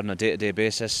incredibly hard on a day-to-day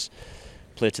basis,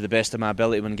 play to the best of my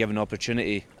ability when given an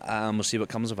opportunity, and we'll see what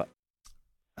comes of it.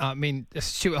 I mean,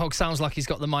 Stuart Hogg sounds like he's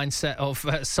got the mindset of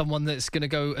someone that's going to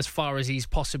go as far as he's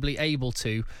possibly able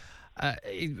to.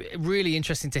 Really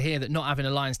interesting to hear that not having a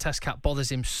Lions test cap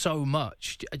bothers him so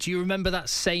much. Do you remember that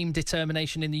same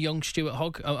determination in the young Stuart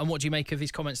Hogg? And what do you make of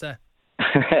his comments there?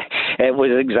 It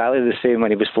was exactly the same when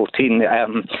he was 14.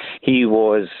 He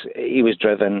was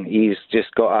driven. He's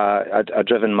just got a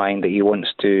driven mind that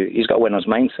he's got a winner's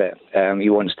mindset. He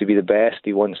wants to be the best.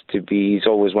 He's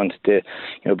always wanted to,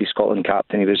 you know, be Scotland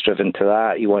captain. He was driven to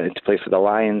that. He wanted to play for the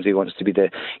Lions. He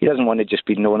doesn't want to just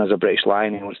be known as a British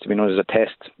Lion. He wants to be known as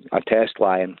a test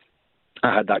Lion.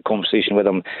 I had that conversation with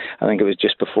him. I think it was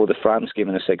just before the France game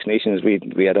in the Six Nations.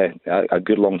 We had a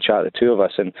good long chat, the two of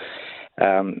us, and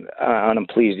I'm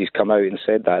pleased he's come out and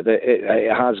said that.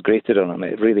 It has grated on him.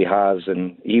 It really has,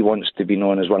 and he wants to be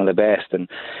known as one of the best. And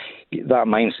that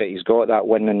mindset he's got, that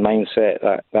winning mindset,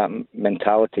 that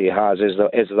mentality he has, is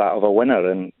that of a winner.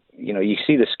 And you know, you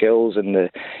see the skills and the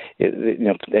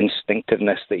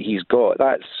instinctiveness that he's got.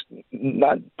 That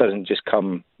doesn't just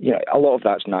come. You know, a lot of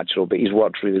that's natural, but he's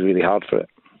worked really, really hard for it.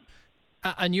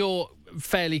 And you're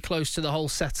fairly close to the whole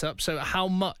setup. So how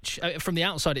much, from the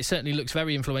outside, it certainly looks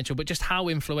very influential, but just how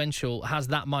influential has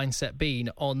that mindset been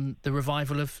on the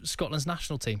revival of Scotland's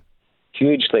national team?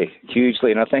 Hugely,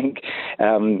 and I think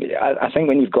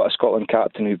when you've got a Scotland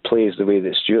captain who plays the way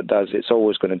that Stuart does, it's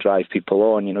always going to drive people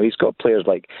on. You know, he's got players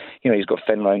like, you know, he's got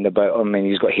Finn round about him, and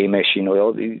he's got Hamish. You know,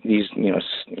 all these, you know,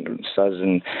 Suz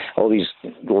and all these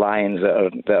Lions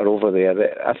that are over there.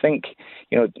 I think,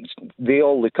 you know, they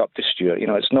all look up to Stuart. You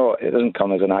know, it doesn't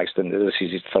come as an accident. This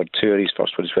is his third tour. His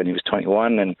first was when he was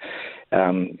 21, and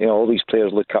you know, all these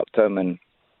players look up to him, and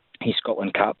he's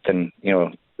Scotland captain. You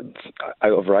know.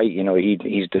 out of right.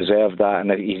 He's deserved that,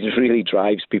 and he really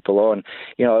drives people on.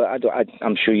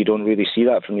 I'm sure you don't really see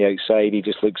that from the outside. He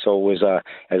just looks always as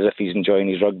if he's enjoying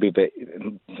his rugby, but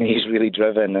he's really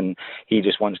driven, and he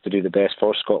just wants to do the best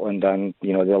for Scotland. And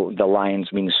the Lions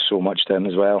means so much to him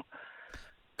as well.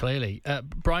 Clearly.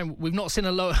 Brian, we've not seen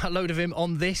a load of him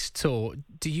on this tour.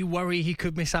 Do you worry he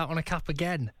could miss out on a cap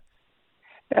again?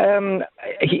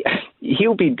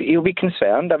 He'll be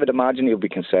concerned. I would imagine he'll be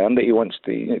concerned that he wants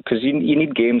to, because you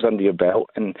need games under your belt.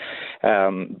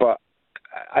 But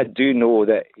I do know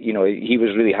that he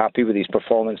was really happy with his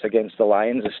performance against the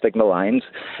Lions, the Stigma Lions.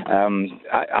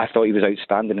 I thought he was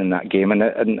outstanding in that game,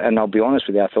 and I'll be honest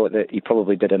with you, I thought that he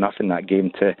probably did enough in that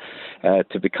game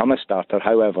to become a starter.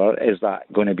 However, is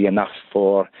that going to be enough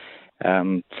for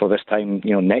this time,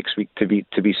 next week to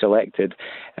be selected?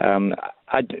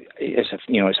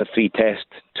 It's a 3-test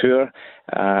tour.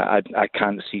 I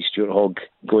can't see Stuart Hogg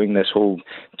going this whole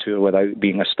tour without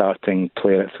being a starting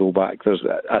player at fullback.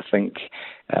 I think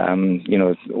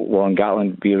Warren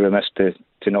Gatland would be remiss to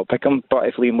not pick him. But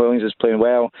if Liam Williams is playing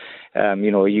well,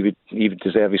 he would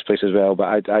deserve his place as well.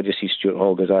 But I just see Stuart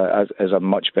Hogg as a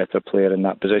much better player in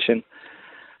that position.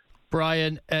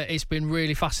 Brian, it's been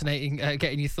really fascinating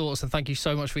getting your thoughts, and thank you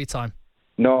so much for your time.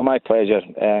 No, my pleasure.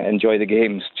 Enjoy the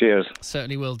games. Cheers.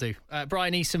 Certainly will do.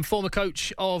 Brian Easson, former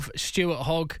coach of Stuart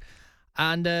Hogg,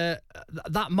 and that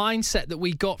mindset that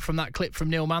we got from that clip from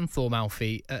Neil Manthorpe,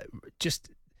 Alfie, just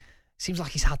seems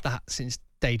like he's had that since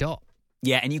day dot.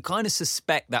 Yeah, and you kind of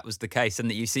suspect that was the case, and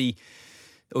that you see,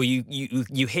 or you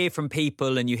hear from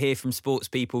people, and you hear from sports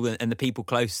people and the people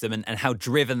close to them, and how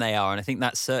driven they are. And I think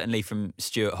that's certainly from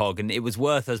Stuart Hogg. And it was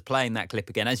worth us playing that clip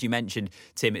again. As you mentioned,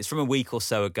 Tim, it's from a week or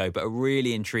so ago, but a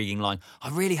really intriguing line. I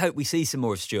really hope we see some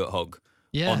more of Stuart Hogg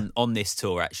on this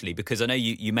tour, actually, because I know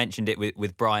you mentioned it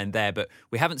with Brian there, but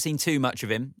we haven't seen too much of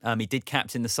him. He did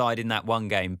captain the side in that one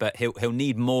game, but he'll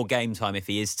need more game time if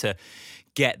he is to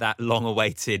get that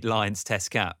long-awaited Lions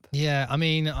Test cap. Yeah, I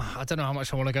mean, I don't know how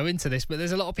much I want to go into this, but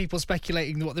there's a lot of people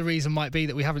speculating what the reason might be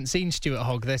that we haven't seen Stuart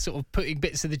Hogg. They're sort of putting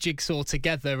bits of the jigsaw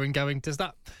together and going, does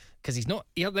that... Because he's not...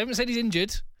 They haven't said he's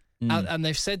injured, and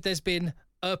they've said there's been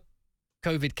a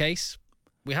COVID case.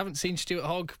 We haven't seen Stuart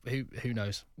Hogg. Who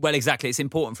knows? Well, exactly. It's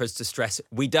important for us to stress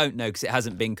we don't know because it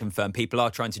hasn't been confirmed. People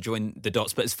are trying to join the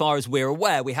dots, but as far as we're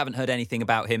aware, we haven't heard anything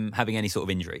about him having any sort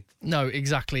of injury. No,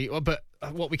 exactly. But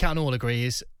what we can all agree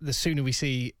is the sooner we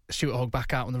see Stuart Hogg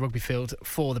back out on the rugby field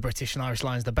for the British and Irish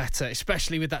Lions, the better,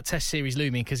 especially with that Test series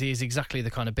looming, because he is exactly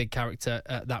the kind of big character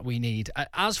that we need.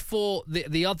 As for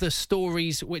the other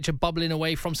stories which are bubbling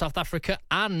away from South Africa,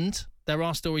 and there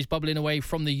are stories bubbling away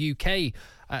from the UK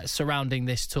surrounding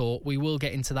this tour, we will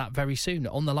get into that very soon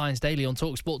on the Lions Daily on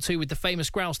TalkSport 2 with the famous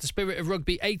grouse, the spirit of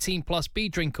rugby, 18 plus, be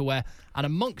drink aware, and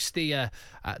amongst the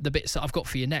bits that I've got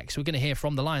for you next, we're going to hear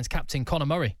from the Lions captain Conor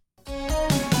Murray.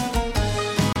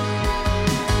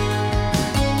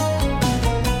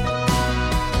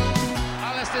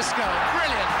 Alistair Scull,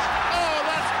 brilliant. Oh,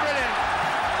 that's brilliant.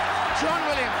 John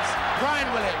Williams, Brian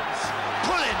Williams,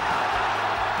 pulling.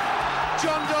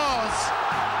 John Dawes,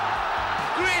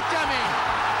 great dummy.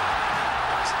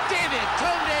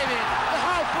 Tom David, the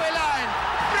halfway line,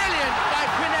 brilliant by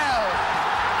Quinnell.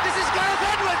 This is Gareth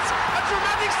Edwards, a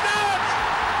dramatic start.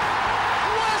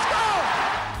 What a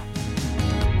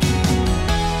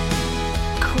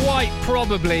goal! Quite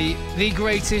probably the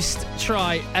greatest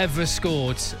try ever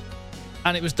scored.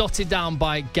 And it was dotted down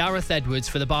by Gareth Edwards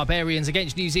for the Barbarians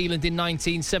against New Zealand in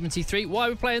 1973. Why are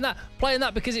we playing that? Playing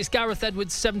that because it's Gareth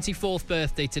Edwards' 74th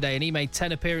birthday today, and he made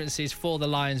 10 appearances for the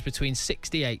Lions between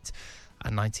 68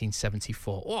 and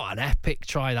 1974. What an epic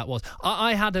try that was.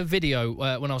 I had a video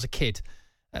when I was a kid,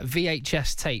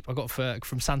 VHS tape I got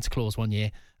from Santa Claus one year,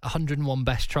 101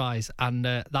 best tries, and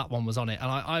that one was on it.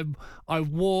 And I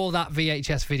wore that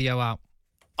VHS video out.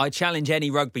 I challenge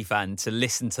any rugby fan to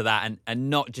listen to that and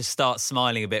not just start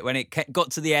smiling a bit. When it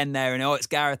got to the end there and, it's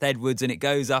Gareth Edwards, and it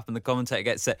goes up and the commentator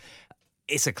gets it.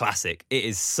 It's a classic. It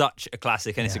is such a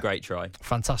classic, and it's a great try.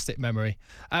 Fantastic memory.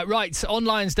 Right, on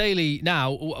Lions Daily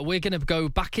now, we're going to go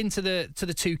back into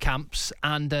the two camps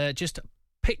and just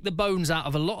pick the bones out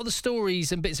of a lot of the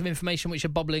stories and bits of information which are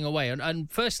bubbling away.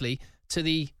 And firstly, to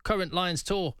the current Lions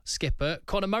tour skipper,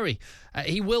 Conor Murray.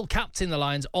 He will captain the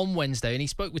Lions on Wednesday, and he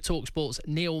spoke with TalkSport's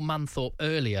Neil Manthorpe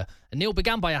earlier. And Neil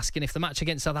began by asking if the match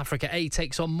against South Africa A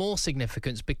takes on more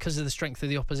significance because of the strength of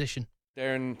the opposition.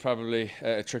 They're in probably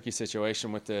a tricky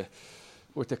situation with the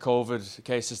COVID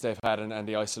cases they've had and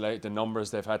the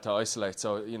numbers they've had to isolate.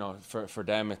 So for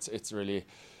them it's really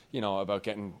about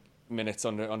getting minutes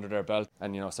under their belt.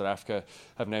 And South Africa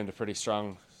have named a pretty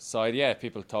strong side. Yeah,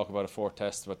 people talk about a 4th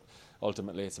test, but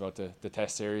ultimately it's about the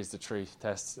test series, the 3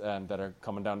 tests that are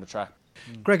coming down the track.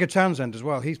 Gregor Townsend as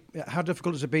well. How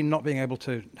difficult has it been not being able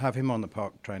to have him on the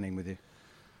park training with you?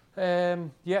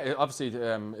 Yeah, obviously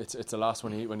it's a loss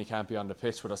when he can't be on the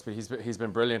pitch with us, but he's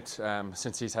been brilliant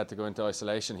since he's had to go into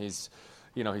isolation. He's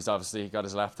obviously got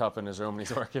his laptop in his room and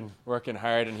he's working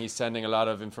hard, and he's sending a lot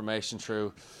of information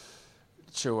through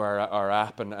our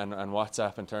app and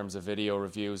WhatsApp in terms of video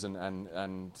reviews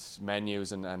and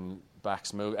menus and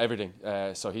backs move, everything.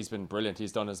 So he's been brilliant.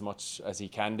 He's done as much as he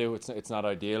can do. It's not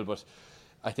ideal, but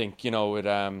I think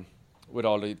with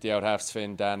all the out halves,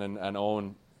 Finn, Dan and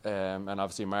Owen, and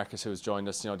obviously Marcus, who's joined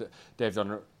us, they've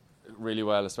done really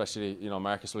well. Especially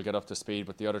Marcus will get up to speed,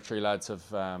 but the other 3 lads have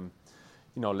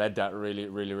led that really,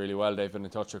 really, really well. They've been in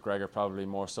touch with Gregor probably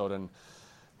more so than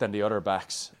the other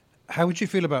backs. How would you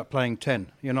feel about playing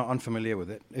 10? You're not unfamiliar with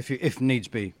it, if needs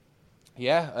be.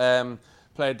 Yeah,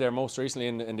 played there most recently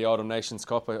in the Autumn Nations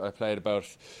Cup. I played about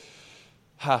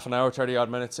half an hour, 30 odd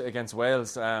minutes against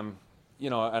Wales. And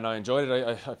I enjoyed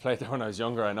it. I played there when I was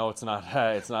younger. I know it's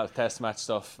not test match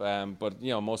stuff, but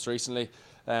most recently,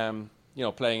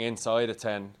 playing inside a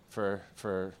 10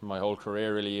 for my whole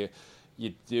career, really,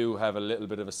 you do have a little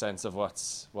bit of a sense of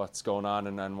what's going on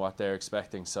and what they're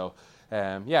expecting. So,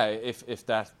 if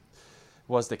that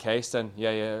was the case, then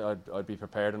I'd be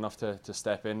prepared enough to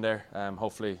step in there.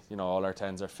 Hopefully, all our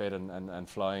 10s are fit and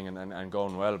flying and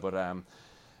going well. But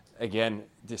again,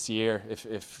 this year,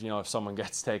 if someone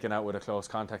gets taken out with a close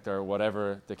contact or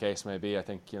whatever the case may be, I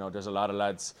think there's a lot of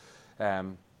lads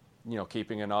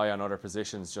keeping an eye on other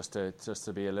positions just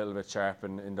to be a little bit sharp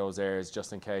in those areas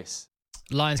just in case.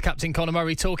 Lions captain Conor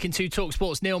Murray talking to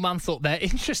TalkSport's Neil Manthorpe there.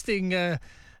 Interesting,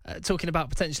 talking about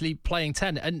potentially playing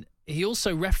 10. And he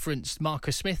also referenced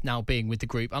Marcus Smith now being with the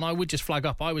group. And I would just flag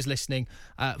up, I was listening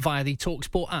via the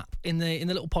TalkSport app in the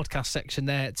little podcast section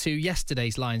there to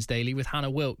yesterday's Lions Daily with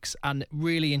Hannah Wilkes, and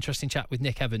really interesting chat with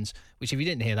Nick Evans, which if you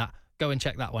didn't hear that, go and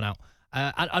check that one out.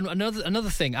 And another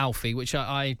thing, Alfie, which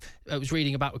I was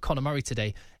reading about with Conor Murray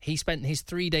today, he spent his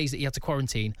 3 days that he had to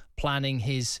quarantine planning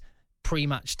his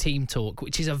pre-match team talk,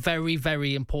 which is a very,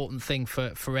 very important thing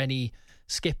for any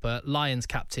skipper, Lions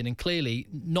captain, and clearly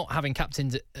not having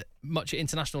captained much at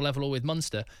international level or with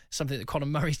Munster, something that Conor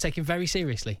Murray's taking very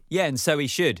seriously. Yeah, and so he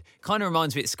should. Kind of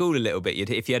reminds me at school a little bit.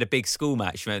 If you had a big school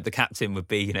match, the captain would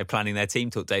be, planning their team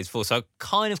talk days before. So I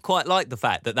kind of quite like the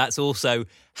fact that that's also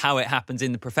how it happens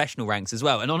in the professional ranks as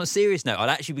well. And on a serious note, I'd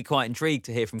actually be quite intrigued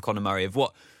to hear from Conor Murray of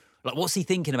what's he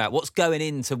thinking about? What's going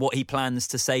into what he plans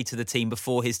to say to the team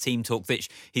before his team talk, which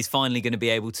he's finally going to be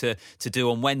able to do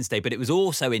on Wednesday. But it was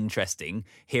also interesting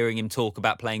hearing him talk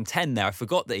about playing 10 there. I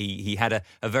forgot that he had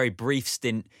a very brief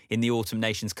stint in the Autumn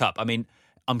Nations Cup. I mean,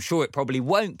 I'm sure it probably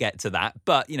won't get to that.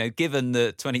 But, given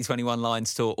the 2021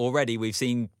 Lions tour already, we've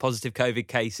seen positive COVID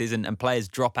cases and players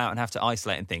drop out and have to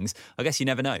isolate and things. I guess you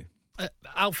never know.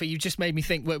 Alfie, you just made me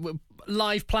think, we're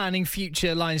live planning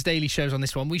future Lions Daily shows on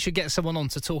this one. We should get someone on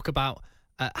to talk about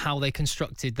how they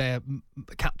constructed their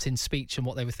captain's speech and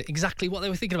what they were exactly what they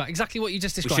were thinking about, exactly what you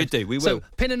just described. We should do. We will. So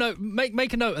pin a note,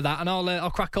 make a note of that, and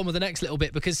I'll crack on with the next little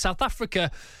bit, because South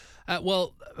Africa.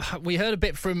 We heard a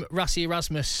bit from Rassie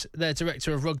Erasmus, their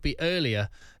director of rugby, earlier.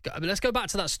 Let's go back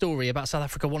to that story about South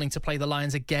Africa wanting to play the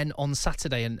Lions again on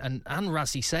Saturday, and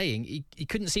Rassie saying he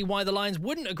couldn't see why the Lions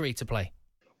wouldn't agree to play.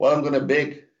 Well, I'm going to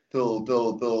beg till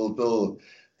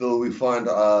we find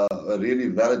really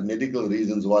valid medical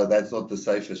reasons why that's not the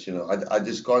safest. I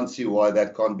just can't see why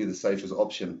that can't be the safest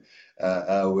option,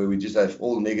 where we just have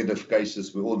all negative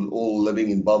cases. We're all living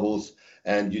in bubbles,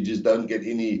 and you just don't get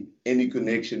any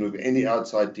connection with any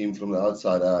outside team from the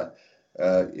outside.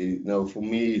 For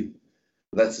me,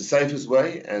 that's the safest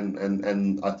way,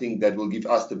 and I think that will give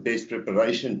us the best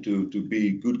preparation to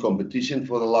be good competition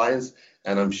for the Lions.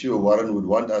 And I'm sure Warren would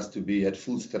want us to be at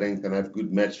full strength and have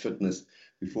good match fitness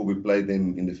before we play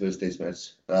them in the first test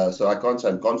match. So I can't say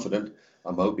I'm confident.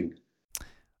 I'm hoping.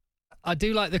 I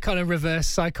do like the kind of reverse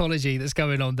psychology that's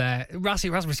going on there. Rassie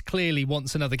Erasmus clearly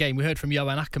wants another game. We heard from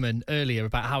Johan Ackerman earlier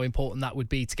about how important that would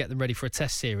be to get them ready for a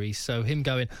test series. So him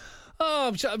going,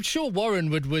 I'm sure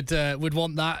Warren would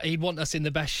want that. He'd want us in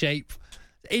the best shape.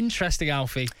 Interesting,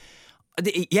 Alfie.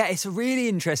 Yeah, it's a really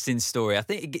interesting story. I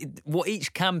think what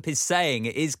each camp is saying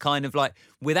is kind of like,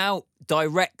 without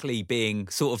directly being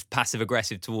sort of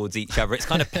passive-aggressive towards each other, it's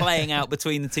kind of playing out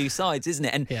between the two sides, isn't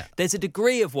it? And there's a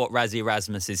degree of what Rassie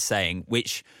Erasmus is saying,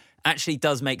 which actually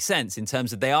does make sense in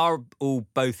terms of they are all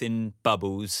both in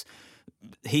bubbles.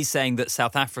 he's saying that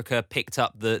South Africa picked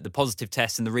up the positive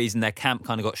test, and the reason their camp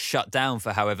kind of got shut down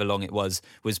for however long it was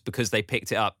because they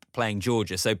picked it up playing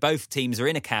Georgia. So both teams are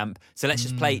in a camp, so let's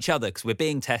just play each other because we're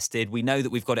being tested. We know that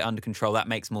we've got it under control. That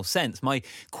makes more sense. My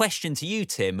question to you,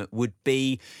 Tim, would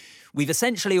be, we've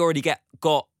essentially already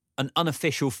got an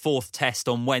unofficial fourth test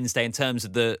on Wednesday in terms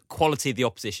of the quality of the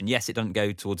opposition. Yes, it doesn't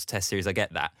go towards test series, I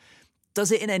get that.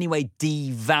 Does it in any way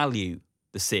devalue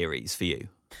the series for you?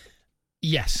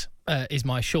 Yes, is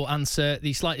my short answer.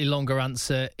 The slightly longer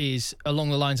answer is along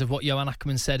the lines of what Johan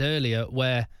Ackermann said earlier,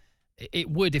 where it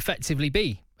would effectively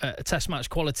be a test match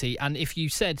quality. And if you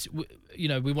said,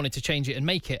 we wanted to change it and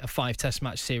make it a 5 test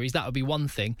match series, that would be one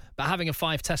thing. But having a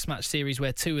 5 test match series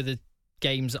where 2 of the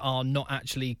games are not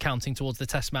actually counting towards the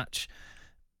test match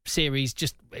series,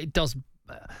 it does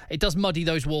muddy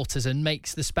those waters and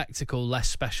makes the spectacle less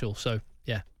special. So,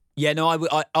 yeah. Yeah, no,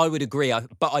 I would agree.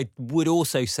 But I would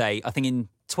also say, I think in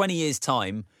 20 years'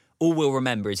 time, all we'll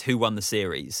remember is who won the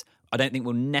series. I don't think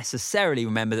we'll necessarily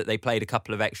remember that they played a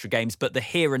couple of extra games, but the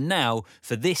here and now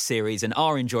for this series and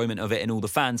our enjoyment of it and all the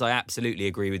fans, I absolutely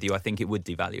agree with you. I think it would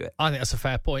devalue it. I think that's a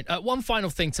fair point. One final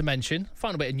thing to mention,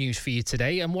 final bit of news for you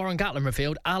today, and Warren Gatland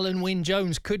revealed Alun Wyn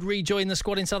Jones could rejoin the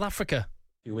squad in South Africa.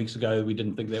 A few weeks ago, we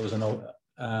didn't think that was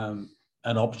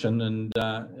an option, and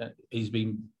he's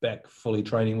been back fully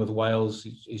training with Wales.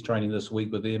 He's training this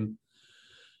week with them.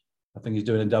 I think he's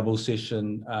doing a double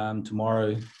session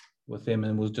tomorrow with them,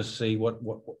 and we'll just see what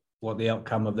the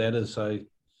outcome of that is. So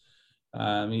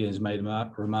he has made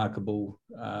a remarkable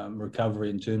recovery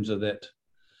in terms of that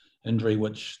injury,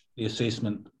 which the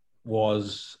assessment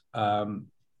was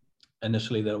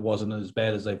initially that it wasn't as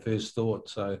bad as they first thought.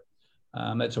 So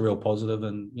that's a real positive,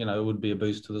 and it would be a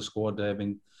boost to the squad to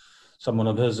having someone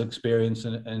of his experience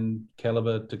and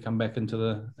calibre to come back into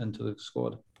the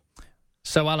squad.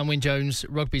 So Alun Wyn Jones,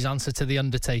 rugby's answer to The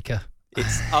Undertaker.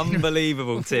 It's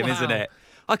unbelievable, Tim, Wow. isn't it?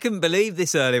 I couldn't believe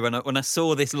this earlier when I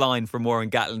saw this line from Warren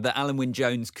Gatland that Alun Wyn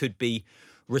Jones could be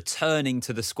returning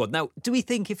to the squad. Now, do we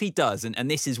think if he does, and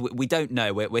this is, we don't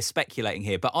know, we're speculating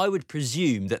here, but I would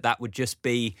presume that would just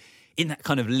be in that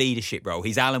kind of leadership role.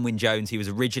 He's Alun Wyn Jones. He was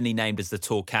originally named as the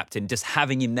tour captain. Just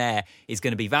having him there is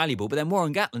going to be valuable. But then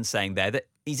Warren Gatland's saying there that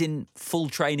he's in full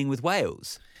training with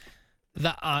Wales.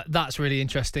 That's really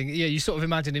interesting. Yeah, you sort of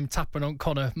imagine him tapping on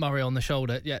Conor Murray on the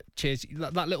shoulder. Yeah, cheers.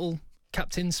 That little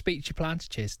captain speech you planned.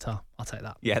 Cheers, Tar. I'll take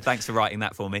that. Yeah, thanks for writing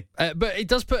that for me. But it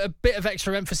does put a bit of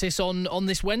extra emphasis on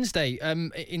this Wednesday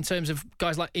in terms of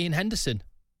guys like Ian Henderson.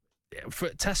 For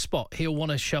a test spot, he'll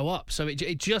want to show up. So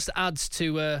it just adds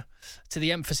to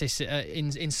the emphasis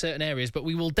in certain areas. But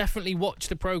we will definitely watch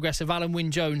the progress of Alun Wyn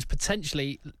Jones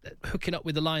potentially hooking up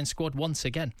with the Lions squad once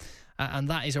again. And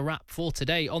that is a wrap for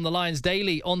today on the Lions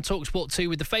Daily on TalkSport 2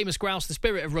 with the famous grouse, the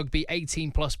spirit of rugby,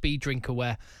 18+, be drink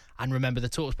aware. And remember, the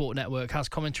TalkSport network has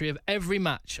commentary of every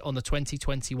match on the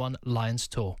 2021 Lions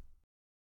Tour.